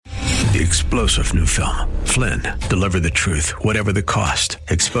The explosive new film, Flynn, deliver the truth, whatever the cost,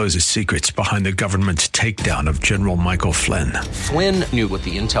 exposes secrets behind the government's takedown of General Michael Flynn. Flynn knew what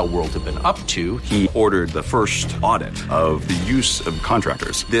the intel world had been up to. He ordered the first audit of the use of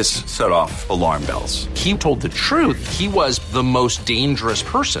contractors. This set off alarm bells. He told the truth. He was the most dangerous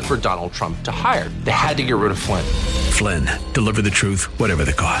person for Donald Trump to hire. They had to get rid of Flynn. Flynn, deliver the truth, whatever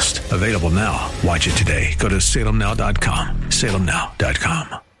the cost. Available now. Watch it today. Go to salemnow.com.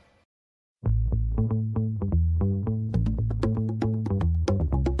 salemnow.com.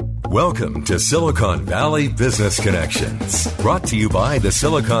 Welcome to Silicon Valley Business Connections, brought to you by the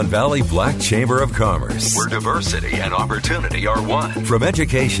Silicon Valley Black Chamber of Commerce, where diversity and opportunity are one. From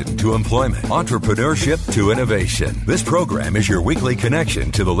education to employment, entrepreneurship to innovation, this program is your weekly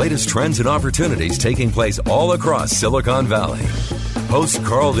connection to the latest trends and opportunities taking place all across Silicon Valley. Host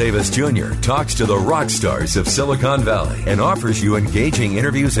Carl Davis Jr. talks to the rock stars of Silicon Valley and offers you engaging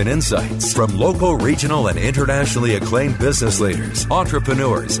interviews and insights from local, regional, and internationally acclaimed business leaders,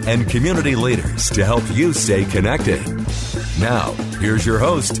 entrepreneurs, and community leaders to help you stay connected. Now, here's your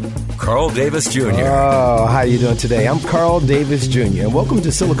host, Carl Davis Jr. Oh, how are you doing today? I'm Carl Davis Jr., and welcome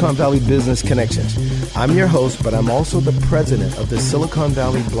to Silicon Valley Business Connections. I'm your host, but I'm also the president of the Silicon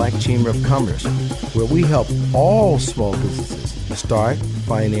Valley Black Chamber of Commerce, where we help all small businesses start,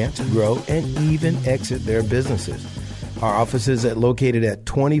 finance, grow, and even exit their businesses. Our offices are located at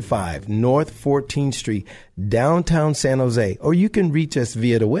 25 North 14th Street, downtown San Jose, or you can reach us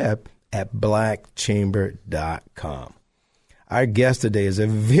via the web at blackchamber.com. Our guest today is a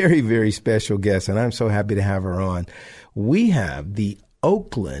very, very special guest, and I'm so happy to have her on. We have the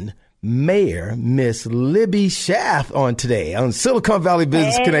Oakland Mayor, Miss Libby Schaaf, on today on Silicon Valley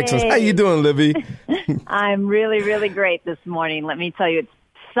Business Connections. How you doing, Libby? I'm really, really great this morning. Let me tell you, it's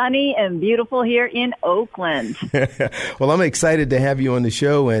sunny and beautiful here in Oakland. Well, I'm excited to have you on the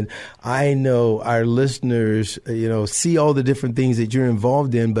show, and I know our listeners, see all the different things that you're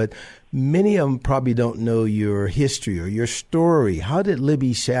involved in, but many of them probably don't know your history or your story. How did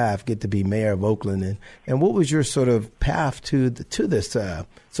Libby Schaaf get to be mayor of Oakland, and what was your sort of path to this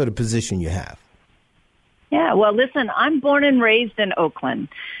sort of position you have? Yeah, well, listen, I'm born and raised in Oakland.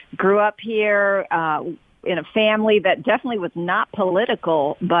 Grew up here in a family that definitely was not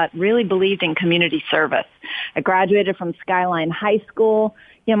political, but really believed in community service. I graduated from Skyline High School.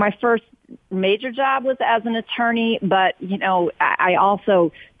 My first major job was as an attorney, but, I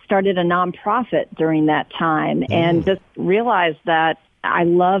also started a nonprofit during that time and just realized that I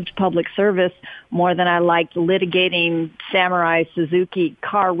loved public service more than I liked litigating Samurai Suzuki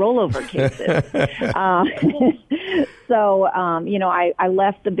car rollover cases. I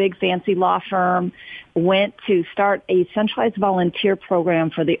left the big fancy law firm, went to start a centralized volunteer program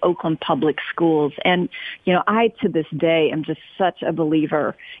for the Oakland Public Schools. And, I, to this day, am just such a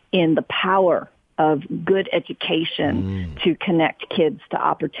believer in the power of good education to connect kids to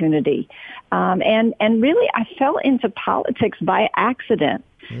opportunity. And really, I fell into politics by accident.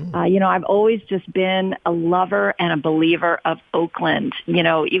 I've always just been a lover and a believer of Oakland.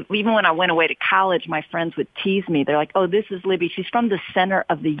 Even when I went away to college, my friends would tease me. They're like, oh, this is Libby. She's from the center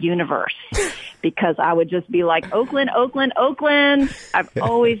of the universe. Because I would just be like, Oakland, Oakland, Oakland. I've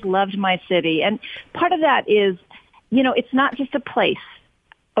always loved my city. And part of that is, it's not just a place.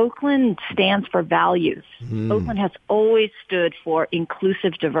 Oakland stands for values. Oakland has always stood for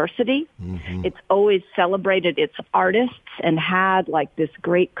inclusive diversity. It's always celebrated its artists and had like this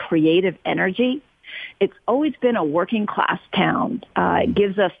great creative energy. It's always been a working class town. It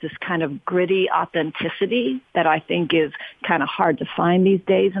gives us this kind of gritty authenticity that I think is kind of hard to find these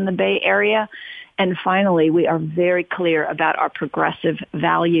days in the Bay Area. And finally, we are very clear about our progressive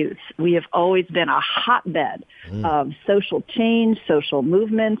values. We have always been a hotbed of social change, social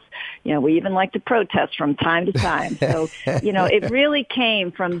movements. We even like to protest from time to time. So, it really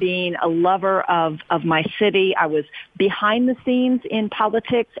came from being a lover of my city. I was behind the scenes in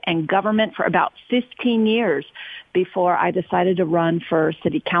politics and government for about 15 years before I decided to run for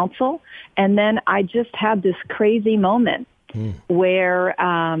city council. And then I just had this crazy moment where,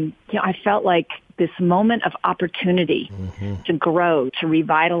 I felt like this moment of opportunity to grow, to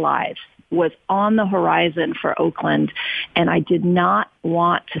revitalize was on the horizon for Oakland. And I did not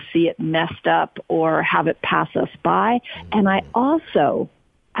want to see it messed up or have it pass us by. And I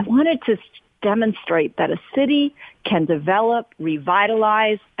wanted to demonstrate that a city can develop,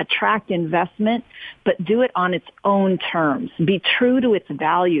 revitalize, attract investment, but do it on its own terms, be true to its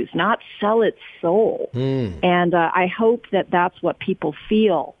values, not sell its soul. And I hope that that's what people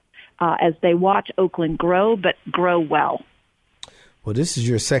feel as they watch Oakland grow, but grow well. Well, this is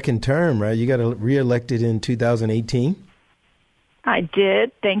your second term, right? You got reelected in 2018. I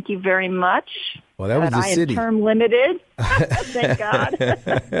did. Thank you very much. Well, that was the city. I am term limited. Thank God.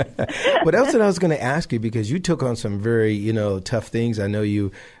 Well, that's what I was going to ask you, because you took on some very, tough things. I know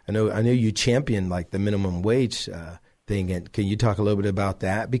you championed like the minimum wage thing. And can you talk a little bit about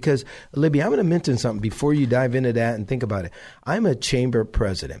that? Because, Libby, I'm going to mention something before you dive into that and think about it. I'm a chamber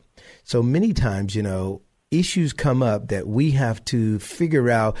president. So many times, issues come up that we have to figure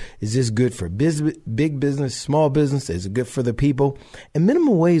out, is this good for big business, small business? Is it good for the people? And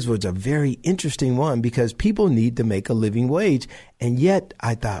minimum wage was a very interesting one because people need to make a living wage. And yet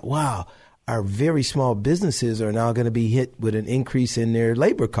I thought, wow, our very small businesses are now going to be hit with an increase in their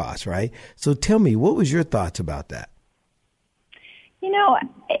labor costs, right? So tell me, what was your thoughts about that?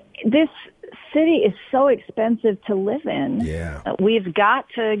 This city is so expensive to live in. Yeah. We've got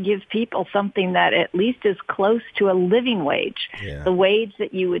to give people something that at least is close to a living wage, the wage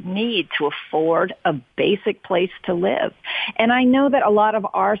that you would need to afford a basic place to live. And I know that a lot of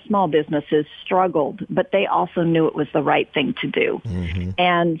our small businesses struggled, but they also knew it was the right thing to do. Mm-hmm.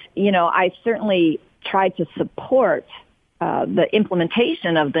 And, I certainly tried to support the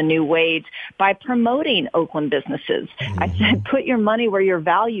implementation of the new wage by promoting Oakland businesses. Mm-hmm. I said, put your money where your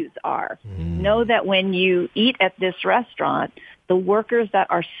values are. Mm-hmm. Know that when you eat at this restaurant, the workers that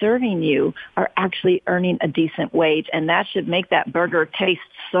are serving you are actually earning a decent wage, and that should make that burger taste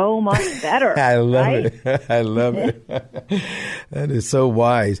so much better. I love right? it. I love it. That is so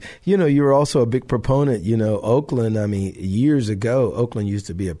wise. You're also a big proponent, Oakland. I mean, years ago, Oakland used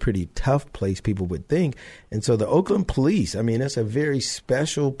to be a pretty tough place, people would think. And so the Oakland Police, I mean, that's a very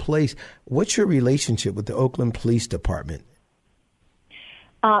special place. What's your relationship with the Oakland Police Department?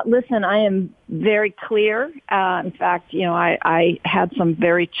 Listen, I am very clear. In fact, I had some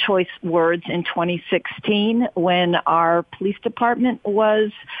very choice words in 2016 when our police department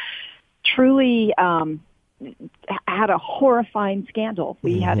was truly had a horrifying scandal.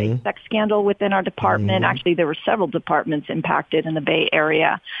 We had a sex scandal within our department. Actually, there were several departments impacted in the Bay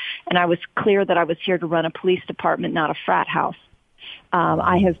Area. And I was clear that I was here to run a police department, not a frat house.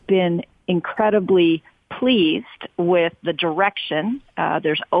 I have been incredibly pleased with the direction.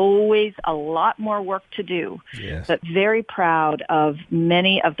 There's always a lot more work to do, but very proud of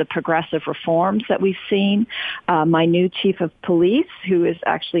many of the progressive reforms that we've seen. My new chief of police, who is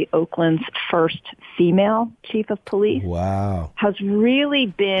actually Oakland's first female chief of police, has really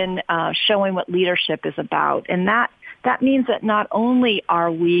been showing what leadership is about. And that means that not only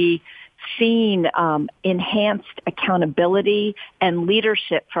are we seen enhanced accountability and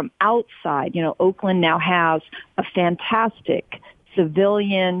leadership from outside. Oakland now has a fantastic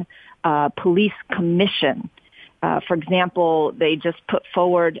civilian police commission. For example, they just put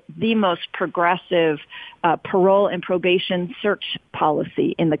forward the most progressive parole and probation search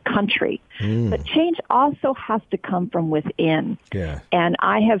policy in the country. But change also has to come from within. And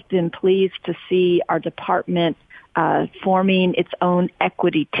I have been pleased to see our department forming its own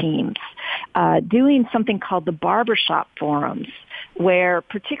equity teams, doing something called the barbershop forums, where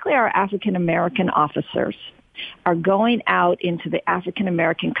particularly our African-American officers are going out into the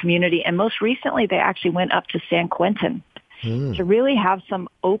African-American community. And most recently, they actually went up to San Quentin to really have some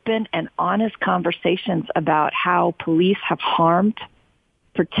open and honest conversations about how police have harmed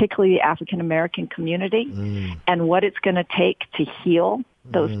particularly the African-American community and what it's going to take to heal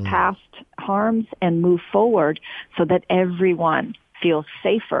those past harms and move forward so that everyone feels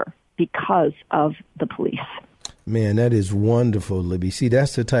safer because of the police. Man, that is wonderful, Libby. See,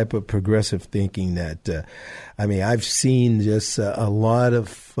 that's the type of progressive thinking that, I've seen just a lot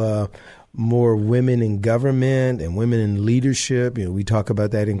of more women in government and women in leadership. We talk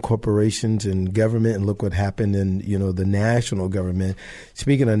about that in corporations and government, and look what happened in, the national government.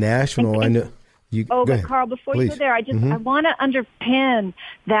 Speaking of national, I know. But Carl, before you go there, I want to underpin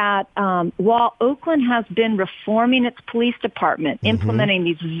that while Oakland has been reforming its police department, implementing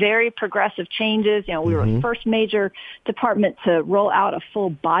these very progressive changes, we were the first major department to roll out a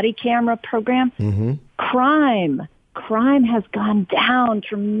full body camera program. Crime has gone down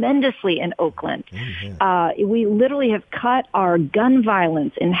tremendously in Oakland. We literally have cut our gun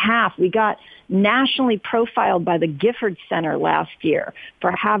violence in half. We got nationally profiled by the Gifford Center last year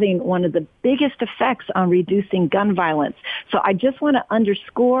for having one of the biggest effects on reducing gun violence. So I just want to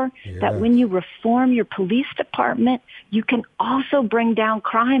underscore that when you reform your police department, you can also bring down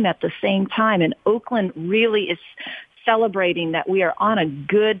crime at the same time. And Oakland really is celebrating that we are on a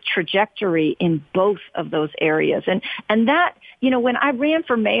good trajectory in both of those areas. And that, when I ran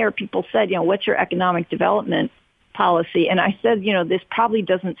for mayor, people said, what's your economic development policy? And I said, this probably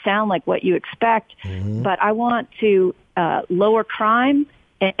doesn't sound like what you expect, but I want to lower crime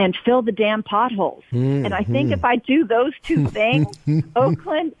and fill the damn potholes. Mm-hmm. And I think if I do those two things,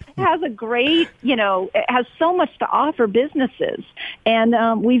 Oakland has a great, it has so much to offer businesses.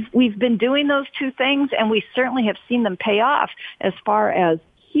 And we've been doing those two things, and we certainly have seen them pay off as far as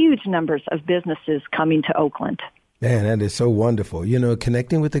huge numbers of businesses coming to Oakland. Man, that is so wonderful.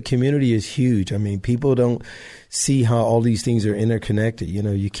 Connecting with the community is huge. I mean, people don't see how all these things are interconnected.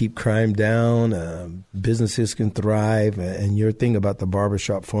 You keep crime down, businesses can thrive, and your thing about the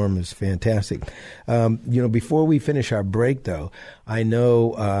Barbershop Forum is fantastic. Before we finish our break, though, I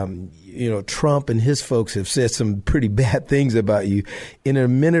know, Trump and his folks have said some pretty bad things about you. In a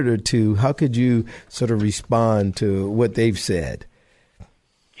minute or two, how could you sort of respond to what they've said?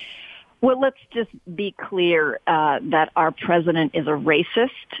 Well, let's just be clear that our president is a racist.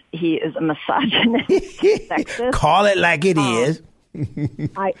 He is a misogynist, sexist. Call it like it is.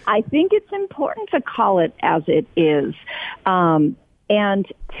 I think it's important to call it as it is, and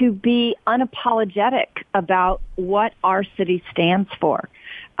to be unapologetic about what our city stands for.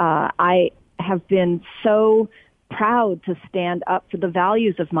 I have been so proud to stand up for the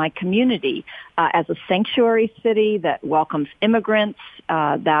values of my community as a sanctuary city that welcomes immigrants,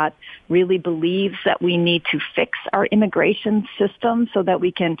 that really believes that we need to fix our immigration system so that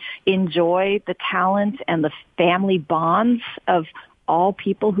we can enjoy the talent and the family bonds of all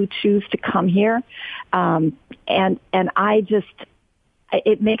people who choose to come here. And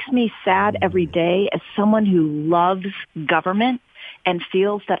it makes me sad every day as someone who loves government and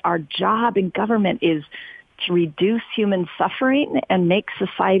feels that our job in government is to reduce human suffering and make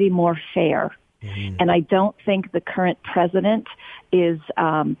society more fair. Mm-hmm. And I don't think the current president is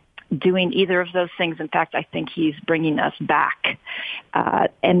doing either of those things. In fact, I think he's bringing us back.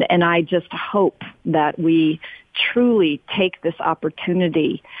 And I just hope that we truly take this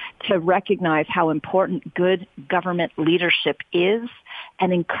opportunity to recognize how important good government leadership is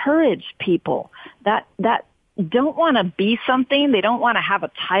and encourage people that don't want to be something, they don't want to have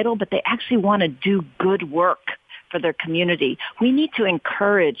a title, but they actually want to do good work for their community. We need to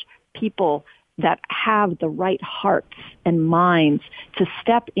encourage people that have the right hearts and minds to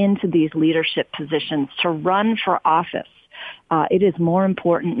step into these leadership positions, to run for office. It is more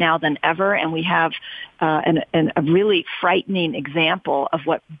important now than ever, and we have a really frightening example of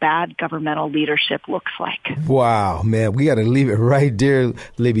what bad governmental leadership looks like. Wow, man, we got to leave it right there,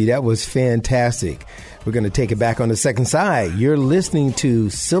 Libby. That was fantastic. We're going to take it back on the second side. You're listening to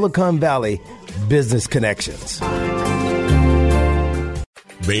Silicon Valley Business Connections.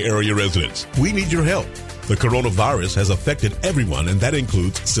 Bay Area residents, we need your help. The coronavirus has affected everyone, and that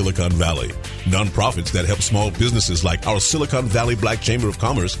includes Silicon Valley. Nonprofits that help small businesses like our Silicon Valley Black Chamber of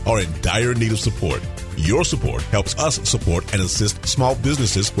Commerce are in dire need of support. Your support helps us support and assist small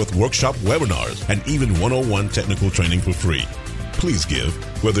businesses with workshop webinars and even one-on-one technical training for free. Please give,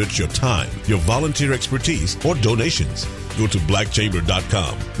 whether it's your time, your volunteer expertise, or donations. Go to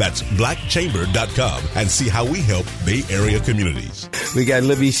blackchamber.com. That's blackchamber.com and see how we help Bay Area communities. We got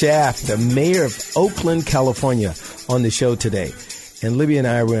Libby Schaaf, the mayor of Oakland, California, on the show today. And Libby and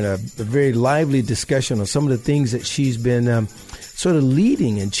I were in a very lively discussion on some of the things that she's been sort of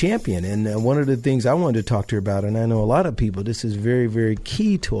leading and champion. And one of the things I wanted to talk to her about, and I know a lot of people, this is very, very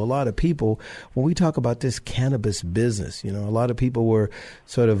key to a lot of people when we talk about this cannabis business. A lot of people were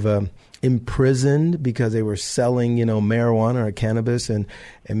sort of imprisoned because they were selling, marijuana or cannabis. And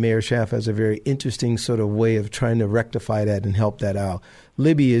Mayor Schaaf has a very interesting sort of way of trying to rectify that and help that out.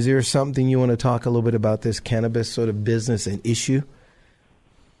 Libby, is there something you want to talk a little bit about this cannabis sort of business and issue?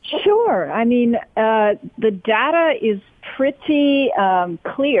 Sure. I mean, the data is pretty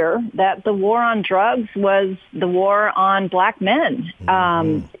clear that the war on drugs was the war on black men.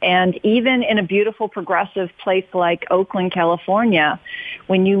 And even in a beautiful progressive place like Oakland, California,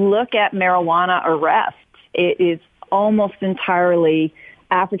 when you look at marijuana arrests, it is almost entirely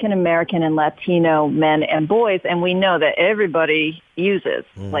African American and Latino men and boys, and we know that everybody uses.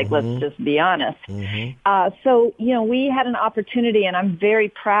 Like, let's just be honest. So, we had an opportunity, and I'm very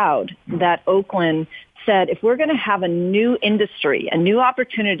proud that Oakland said, if we're going to have a new industry, a new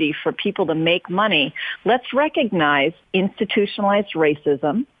opportunity for people to make money, let's recognize institutionalized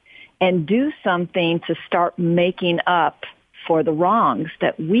racism and do something to start making up for the wrongs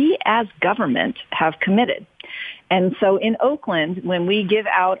that we as government have committed. And so in Oakland, when we give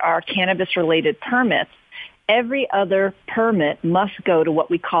out our cannabis-related permits, every other permit must go to what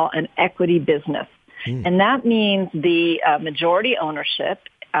we call an equity business. And that means the majority ownership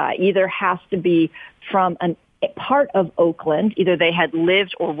either has to be from an part of Oakland, either they had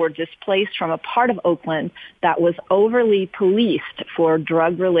lived or were displaced from a part of Oakland that was overly policed for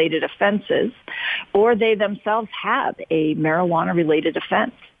drug-related offenses, or they themselves had a marijuana-related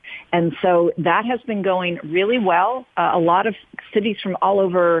offense. And so that has been going really well. A lot of cities from all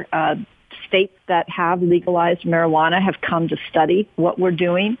over states that have legalized marijuana have come to study what we're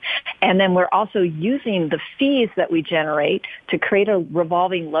doing. And then we're also using the fees that we generate to create a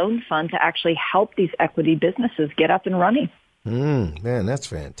revolving loan fund to actually help these equity businesses get up and running. Man, that's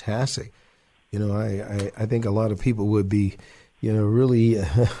fantastic. You know, I think a lot of people would be, you know, really,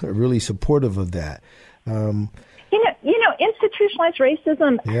 really supportive of that. You know, institutionalized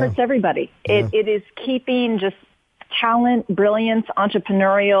racism hurts everybody. It is keeping just talent, brilliance,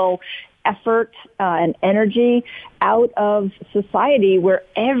 entrepreneurial effort and energy out of society where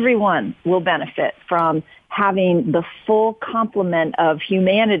everyone will benefit from having the full complement of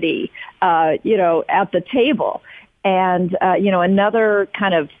humanity, you know, at the table. And, you know, another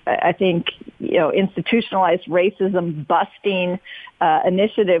kind of, I think, you know, institutionalized racism busting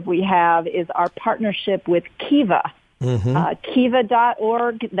initiative we have is our partnership with Kiva.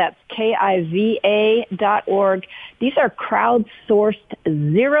 Kiva.org, that's KIVA.org. These are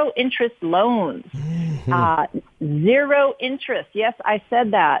crowdsourced zero-interest loans. Zero interest. Yes, I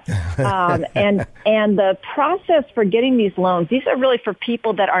said that. And the process for getting these loans, these are really for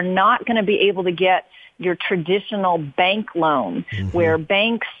people that are not going to be able to get your traditional bank loan, where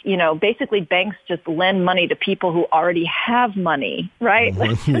banks, you know, basically banks just lend money to people who already have money, right?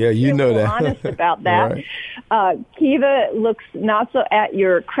 Yeah, you know that. Honest about that. Right. Kiva looks not so at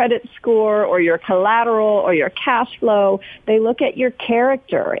your credit score or your collateral or your cash flow. They look at your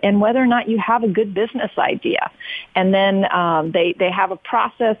character and whether or not you have a good business idea. And then they have a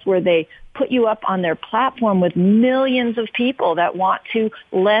process where they put you up on their platform with millions of people that want to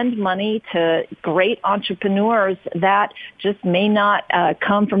lend money to great entrepreneurs that just may not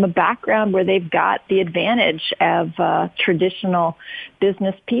come from a background where they've got the advantage of traditional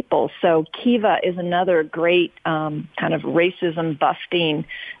business people. So Kiva is another great kind of racism busting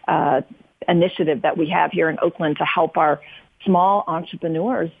initiative that we have here in Oakland to help our small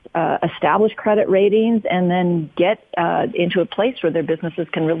entrepreneurs establish credit ratings and then get into a place where their businesses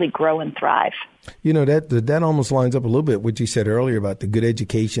can really grow and thrive. You know, that almost lines up a little bit what you said earlier about the good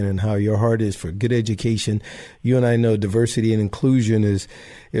education and how your heart is for good education. You and I know diversity and inclusion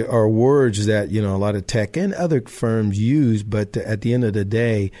are words that, you know, a lot of tech and other firms use, but at the end of the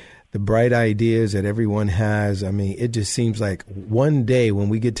day, the bright ideas that everyone has, I mean, it just seems like one day when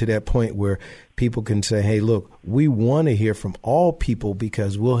we get to that point where people can say, hey, look, we want to hear from all people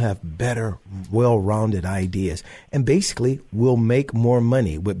because we'll have better, well-rounded ideas. And basically, we'll make more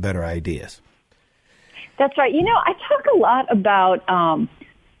money with better ideas. That's right. You know, I talk a lot about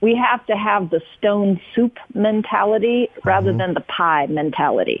we have to have the stone soup mentality rather than the pie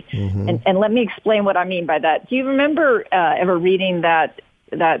mentality. And let me explain what I mean by that. Do you remember ever reading that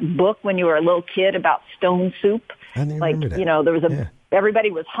book when you were a little kid about stone soup? I didn't remember that. You know, there was everybody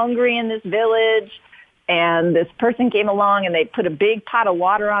was hungry in this village, and this person came along and they put a big pot of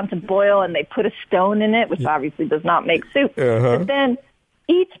water on to boil and they put a stone in it, which obviously does not make soup. But then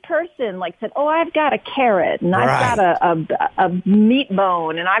each person said, oh, I've got a carrot and I've got a meat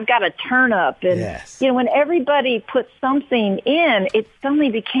bone and I've got a turnip. And, you know, when everybody put something in, it suddenly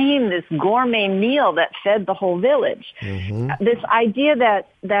became this gourmet meal that fed the whole village. This idea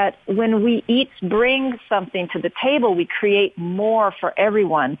that when we each bring something to the table, we create more for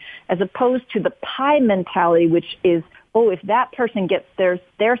everyone, as opposed to the pie mentality, which is, oh, if that person gets their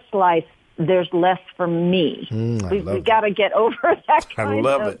slice, there's less for me. We got to get over that kind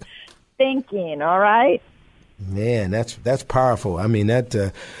of thinking, all right? Man, that's powerful. I mean,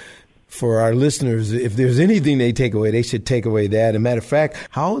 that for our listeners, if there's anything they take away, they should take away that. As a matter of fact,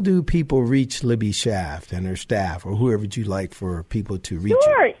 how do people reach Libby Schaaf and her staff, or whoever you'd like for people to reach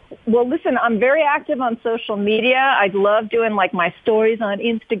you? Well, listen, I'm very active on social media. I love doing my stories on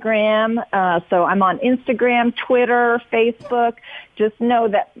Instagram. So I'm on Instagram, Twitter, Facebook. Just know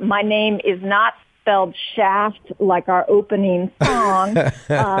that my name is not spelled shaft like our opening song.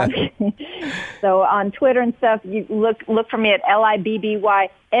 So on Twitter and stuff, you look for me at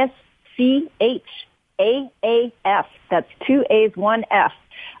LIBBYSCHAAF. That's 2 A's, 1 F.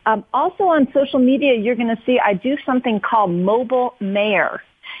 Also on social media, you're going to see I do something called Mobile Mayor.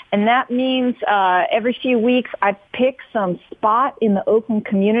 And that means every few weeks I pick some spot in the Oakland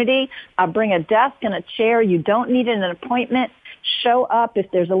community. I bring a desk and a chair. You don't need an appointment. Show up. If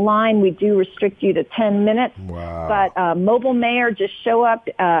there's a line, we do restrict you to 10 minutes. Wow. But Mobile Mayor, just show up.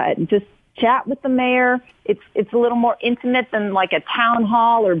 Just chat with the mayor. It's a little more intimate than like a town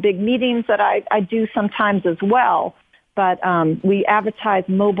hall or big meetings that I do sometimes as well. But we advertise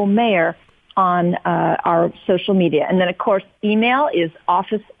Mobile Mayor on our social media. And then, of course, email is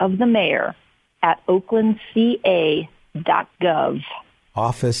officeofthemayor@oaklandca.gov.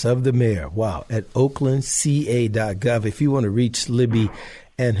 Office of the Mayor. Wow. At oaklandca.gov. If you want to reach Libby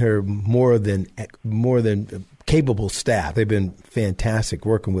and her more than capable staff. They've been fantastic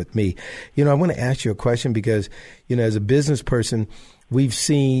working with me. I want to ask you a question because, as a business person, we've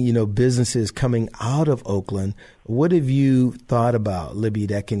seen, businesses coming out of Oakland. What have you thought about, Libby,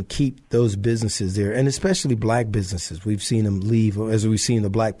 that can keep those businesses there, and especially black businesses? We've seen them leave, as we've seen the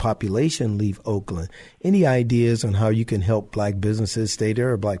black population leave Oakland. Any ideas on how you can help black businesses stay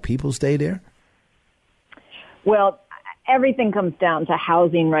there or black people stay there? Well, everything comes down to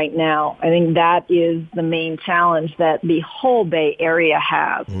housing right now. I think that is the main challenge that the whole Bay Area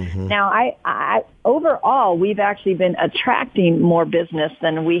has. Mm-hmm. Now, I overall, we've actually been attracting more business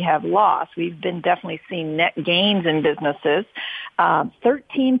than we have lost. We've been definitely seeing net gains in businesses.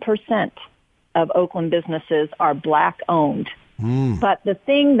 13% of Oakland businesses are black-owned. But the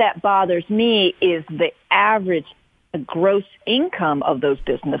thing that bothers me is the average gross income of those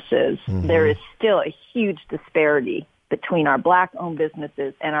businesses. Mm-hmm. There is still a huge disparity between our black-owned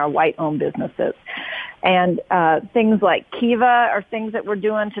businesses and our white-owned businesses. And things like Kiva are things that we're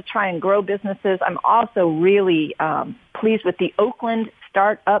doing to try and grow businesses. I'm also really pleased with the Oakland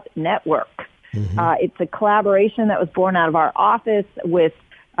Startup Network. Mm-hmm. It's a collaboration that was born out of our office with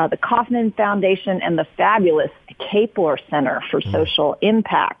the Kauffman Foundation and the fabulous Kapor Center for Social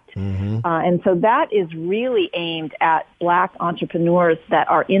Impact. Mm-hmm. And so that is really aimed at black entrepreneurs that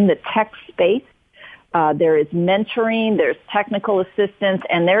are in the tech space. There is mentoring, there's technical assistance,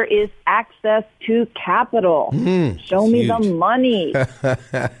 and there is access to capital. Show me the money.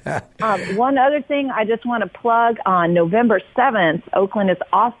 One other thing I just want to plug, on November 7th, Oakland is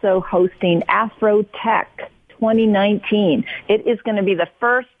also hosting AfroTech 2019. It is going to be the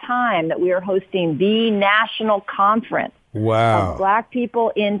first time that we are hosting the national conference of black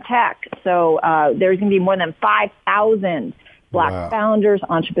people in tech. So there's going to be more than 5,000 black founders,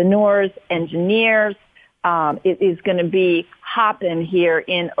 entrepreneurs, engineers. It is going to be hopping here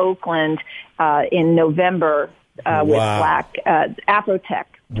in Oakland in November with Black Afrotech.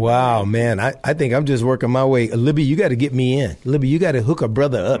 Wow, man. I think I'm just working my way. Libby, you got to get me in. Libby, you got to hook a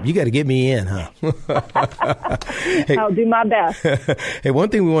brother up. You got to get me in, huh? Hey, I'll do my best. Hey, one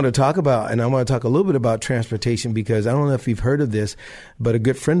thing we want to talk about, and I want to talk a little bit about transportation, because I don't know if you've heard of this, but a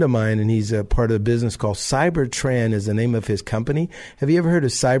good friend of mine, and he's a part of a business called Cybertran is the name of his company. Have you ever heard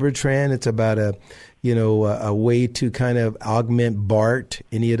of Cybertran? It's about a way to kind of augment BART,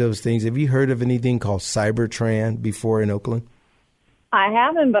 any of those things. Have you heard of anything called Cybertran before in Oakland? I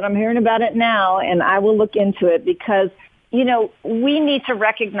haven't, but I'm hearing about it now, and I will look into it because, we need to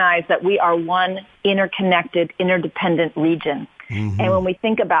recognize that we are one interconnected, interdependent region. Mm-hmm. And when we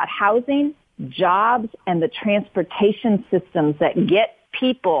think about housing, jobs, and the transportation systems that get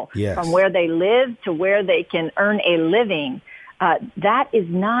people from where they live to where they can earn a living, that is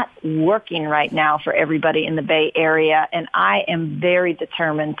not working right now for everybody in the Bay Area, and I am very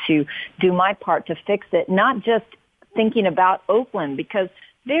determined to do my part to fix it, not just thinking about Oakland, because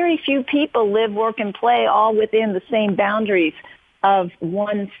very few people live, work, and play all within the same boundaries of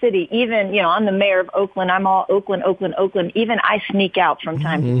one city. Even, I'm the mayor of Oakland. I'm all Oakland, Oakland, Oakland. Even I sneak out from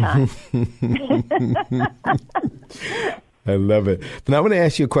time to time. I love it. Now, I want to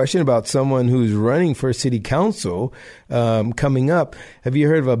ask you a question about someone who's running for city council coming up. Have you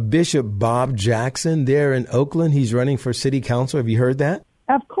heard of a Bishop Bob Jackson there in Oakland? He's running for city council. Have you heard that?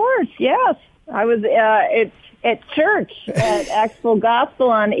 Of course, yes. I was at church at Axel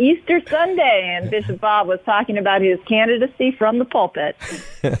Gospel on Easter Sunday, and Bishop Bob was talking about his candidacy from the pulpit.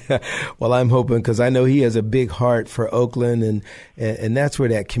 Well, I'm hoping, because I know he has a big heart for Oakland, and that's where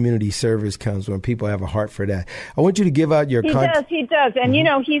that community service comes, when people have a heart for that. I want you to give out your contact. He does. And,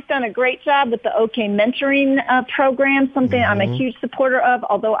 he's done a great job with the OK Mentoring program, something I'm a huge supporter of,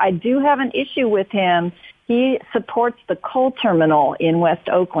 although I do have an issue with him. He supports the coal terminal in West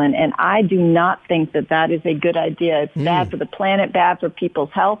Oakland, and I do not think that is a good idea. It's bad for the planet, bad for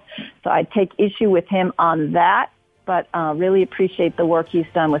people's health. So I take issue with him on that, but really appreciate the work he's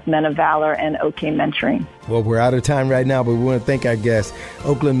done with Men of Valor and OK Mentoring. Well, we're out of time right now, but we want to thank our guest,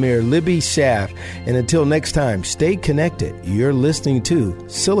 Oakland Mayor Libby Schaaf. And until next time, stay connected. You're listening to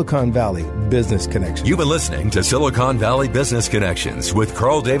Silicon Valley Business Connections. You've been listening to Silicon Valley Business Connections with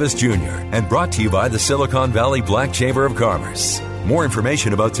Carl Davis Jr. and brought to you by the Silicon Valley Black Chamber of Commerce. More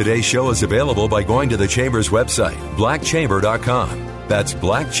information about today's show is available by going to the Chamber's website, blackchamber.com. That's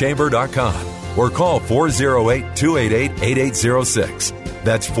blackchamber.com. Or call 408-288-8806.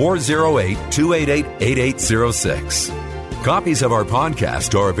 That's 408-288-8806. Copies of our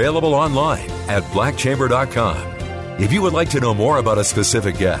podcast are available online at blackchamber.com. If you would like to know more about a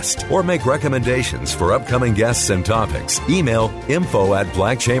specific guest or make recommendations for upcoming guests and topics, email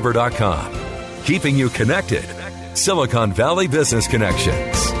info@blackchamber.com. Keeping you connected. Silicon Valley Business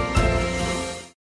Connections.